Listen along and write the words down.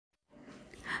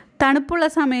തണുപ്പുള്ള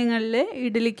സമയങ്ങളിൽ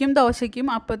ഇഡ്ഡലിക്കും ദോശയ്ക്കും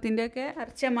അപ്പത്തിൻ്റെയൊക്കെ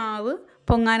അരച്ച മാവ്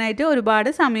പൊങ്ങാനായിട്ട് ഒരുപാട്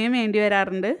സമയം വേണ്ടി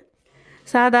വരാറുണ്ട്.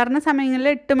 സാധാരണ സമയങ്ങളിൽ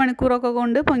 8 മണിക്കൂറൊക്കെ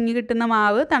കൊണ്ട് പൊങ്ങി കിട്ടുന്ന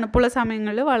മാവ് തണുപ്പുള്ള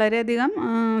സമയങ്ങളിൽ വളരെയധികം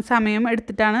സമയം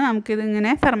എടുത്തിട്ടാണ്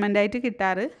നമുക്കിതിങ്ങനെ ഫെർമെൻ്റായിട്ട്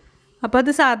കിട്ടാറ്. അപ്പോൾ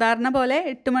അത് സാധാരണ പോലെ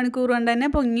 8 മണിക്കൂർ കൊണ്ട് തന്നെ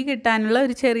പൊങ്ങി കിട്ടാനുള്ള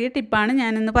ഒരു ചെറിയ ടിപ്പാണ്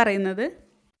ഞാനിന്ന് പറയുന്നത്.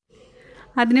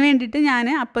 അതിന് വേണ്ടിയിട്ട് ഞാൻ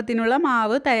അപ്പത്തിനുള്ള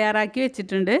മാവ് തയ്യാറാക്കി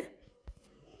വെച്ചിട്ടുണ്ട്.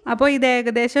 അപ്പോൾ ഇത്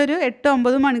ഏകദേശം ഒരു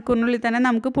 8-9 മണിക്കൂറിനുള്ളിൽ തന്നെ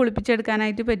നമുക്ക്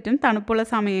പുളിപ്പിച്ചെടുക്കാനായിട്ട് പറ്റും തണുപ്പുള്ള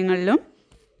സമയങ്ങളിലും.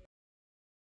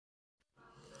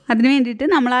 അതിന് വേണ്ടിയിട്ട്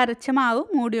നമ്മൾ അരച്ച മാവ്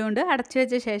മൂടി കൊണ്ട് അടച്ചു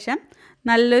വെച്ച ശേഷം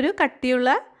നല്ലൊരു കട്ടിയുള്ള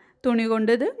തുണി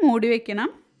കൊണ്ട് ഇത് മൂടി വയ്ക്കണം.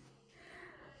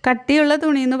 കട്ടിയുള്ള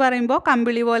തുണി എന്ന് പറയുമ്പോൾ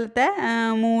കമ്പിളി പോലത്തെ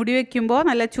മൂടി വയ്ക്കുമ്പോൾ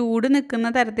നല്ല ചൂട് നിൽക്കുന്ന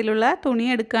തരത്തിലുള്ള തുണി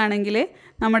എടുക്കുകയാണെങ്കിൽ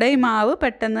നമ്മുടെ ഈ മാവ്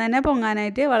പെട്ടെന്ന് തന്നെ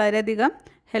പൊങ്ങാനായിട്ട് വളരെയധികം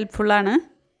ഹെൽപ്ഫുള്ളാണ്.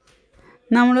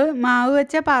 നമ്മൾ മാവ്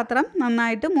വെച്ച പാത്രം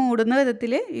നന്നായിട്ട് മൂടുന്ന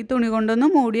വിധത്തിൽ ഈ തുണി കൊണ്ടൊന്ന്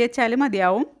മൂടി വെച്ചാൽ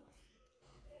മതിയാവും.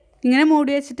 ഇങ്ങനെ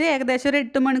മൂടി വെച്ചിട്ട് ഏകദേശം ഒരു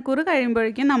 8 മണിക്കൂർ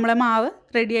കഴിയുമ്പോഴേക്കും നമ്മളെ മാവ്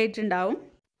റെഡി ആയിട്ടുണ്ടാവും.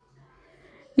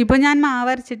 ഇപ്പോൾ ഞാൻ മാവ്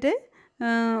അരച്ചിട്ട്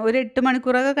ഒരു 8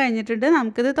 മണിക്കൂറൊക്കെ കഴിഞ്ഞിട്ടുണ്ട്.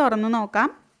 നമുക്കിത് തുറന്ന് നോക്കാം.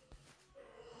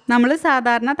 നമ്മൾ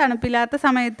സാധാരണ തണുപ്പില്ലാത്ത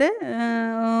സമയത്ത്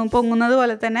പൊങ്ങുന്നത്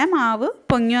പോലെ തന്നെ മാവ്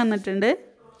പൊങ്ങി വന്നിട്ടുണ്ട്.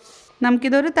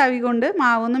 നമുക്കിതൊരു തവി കൊണ്ട്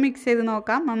മാവൊന്ന് മിക്സ് ചെയ്ത്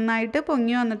നോക്കാം. നന്നായിട്ട്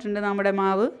പൊങ്ങി വന്നിട്ടുണ്ട് നമ്മുടെ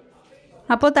മാവ്.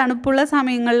 അപ്പോൾ തണുപ്പുള്ള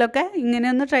സമയങ്ങളിലൊക്കെ ഇങ്ങനെ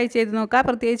ഒന്ന് ട്രൈ ചെയ്ത് നോക്കാം.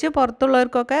 പ്രത്യേകിച്ച്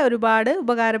പുറത്തുള്ളവർക്കൊക്കെ ഒരുപാട്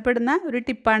ഉപകാരപ്പെടുന്ന ഒരു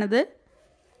ടിപ്പാണിത്.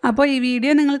 അപ്പോൾ ഈ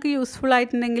വീഡിയോ നിങ്ങൾക്ക് യൂസ്ഫുൾ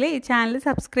ആയിട്ടുണ്ടെങ്കിൽ ഈ ചാനൽ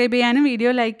സബ്സ്ക്രൈബ് ചെയ്യാനും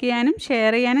വീഡിയോ ലൈക്ക് ചെയ്യാനും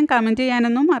ഷെയർ ചെയ്യാനും കമൻറ്റ്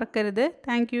ചെയ്യാനൊന്നും മറക്കരുത്.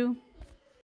 താങ്ക്